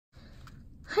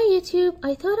YouTube,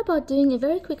 I thought about doing a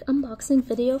very quick unboxing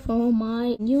video for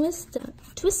my newest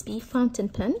Twsbi fountain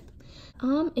pen.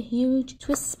 I'm a huge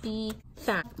Twsbi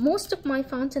fan. Most of my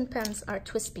fountain pens are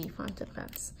Twsbi fountain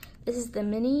pens. This is the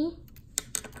mini.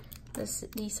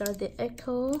 These are the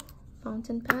Echo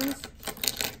fountain pens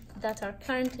that are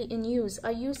currently in use.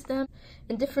 I use them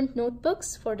in different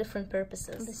notebooks for different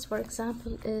purposes. This, for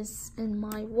example, is in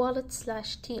my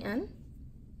wallet/TN.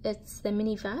 It's the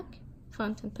mini vac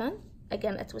fountain pen,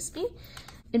 again a Twsbi.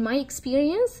 In my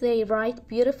experience, they write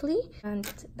beautifully, and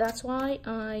that's why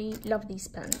I love these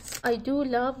pens. I do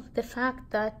love the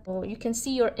fact that you can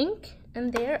see your ink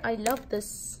in there. I love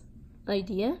this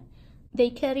idea. They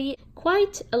carry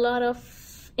quite a lot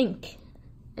of ink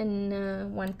in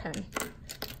one pen.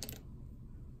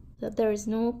 That there is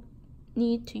no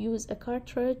need to use a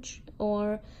cartridge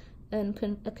or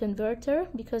a converter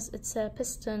because it's a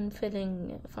piston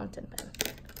filling fountain pen.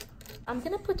 I'm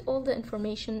gonna put all the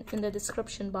information in the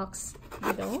description box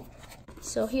below.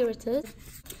 So here it is.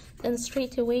 Then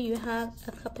straight away you have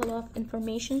a couple of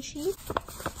information sheets.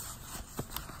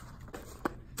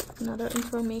 Another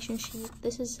information sheet.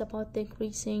 This is about the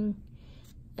greasing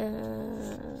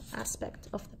aspect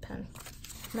of the pen,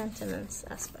 maintenance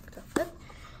aspect of it.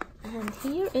 And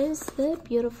here is the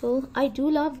beautiful, I do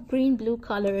love green blue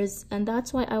colors, and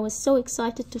that's why I was so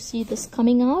excited to see this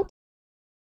coming out.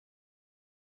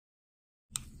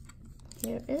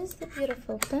 Here is the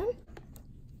beautiful pen.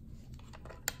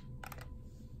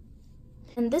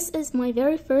 And this is my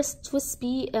very first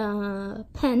Twsbi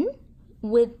pen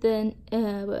with the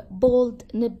bold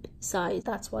nib size.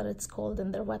 That's what it's called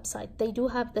in their website. They do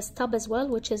have the stub as well,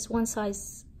 which is one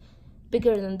size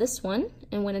bigger than this one,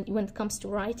 and when it comes to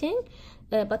writing,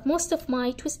 but most of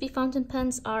my Twsbi fountain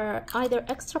pens are either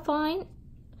extra fine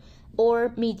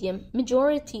or medium.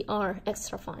 Majority are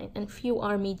extra fine and few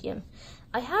are medium.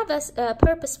 I have a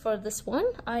purpose for this one.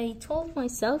 I told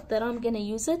myself that I'm gonna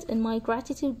use it in my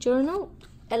gratitude journal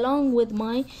along with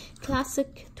my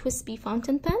classic Twsbi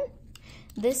fountain pen.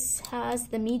 This has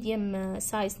the medium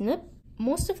size nib.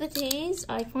 Most of the days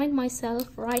I find myself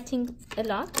writing a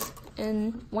lot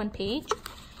in one page,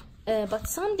 but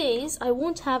some days I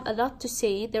won't have a lot to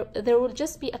say. There will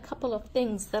just be a couple of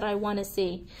things that I want to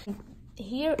say.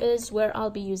 Here is where I'll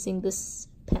be using this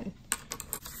pen.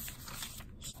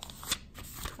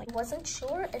 I wasn't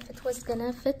sure if it was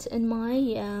gonna fit in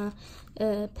my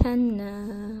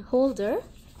pen holder,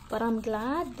 but I'm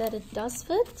glad that it does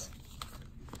fit,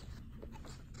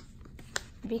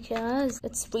 because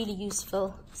it's really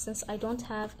useful since I don't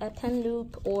have a pen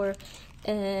loop or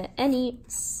any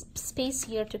space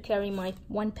here to carry my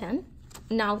one pen.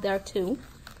 Now there are two,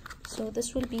 so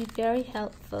this will be very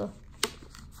helpful.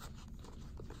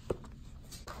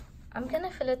 I'm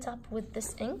gonna fill it up with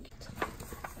this ink.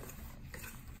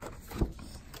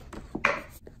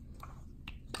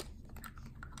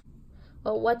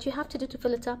 Well, what you have to do to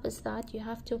fill it up is that you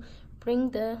have to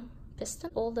bring the piston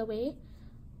all the way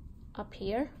up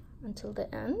here until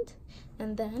the end,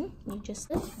 and then you just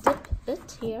dip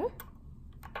it here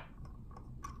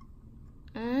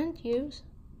and you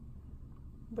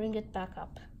bring it back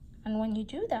up. And when you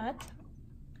do that,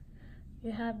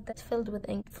 you have that filled with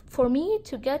ink. For me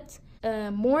to get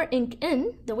more ink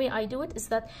in, the way I do it is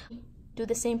that do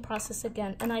the same process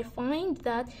again, and I find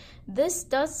that this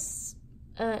does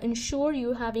ensure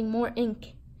you having more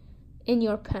ink in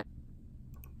your pen.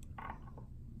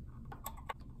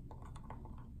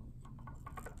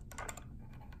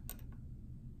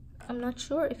 I'm not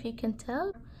sure if you can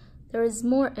tell, there is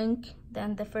more ink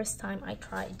than the first time I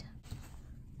tried.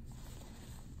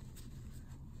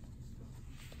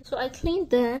 So I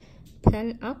cleaned the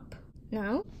pen up.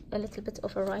 Now a little bit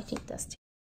of a writing test.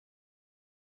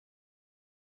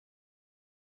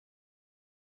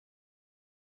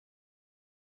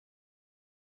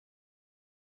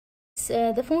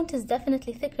 The font is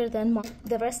definitely thicker than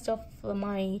the rest of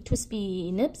my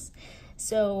Twsbi nibs,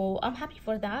 so I'm happy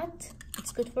for that.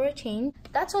 It's good for a change.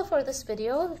 That's all for this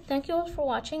video. Thank you all for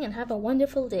watching and have a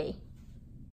wonderful day.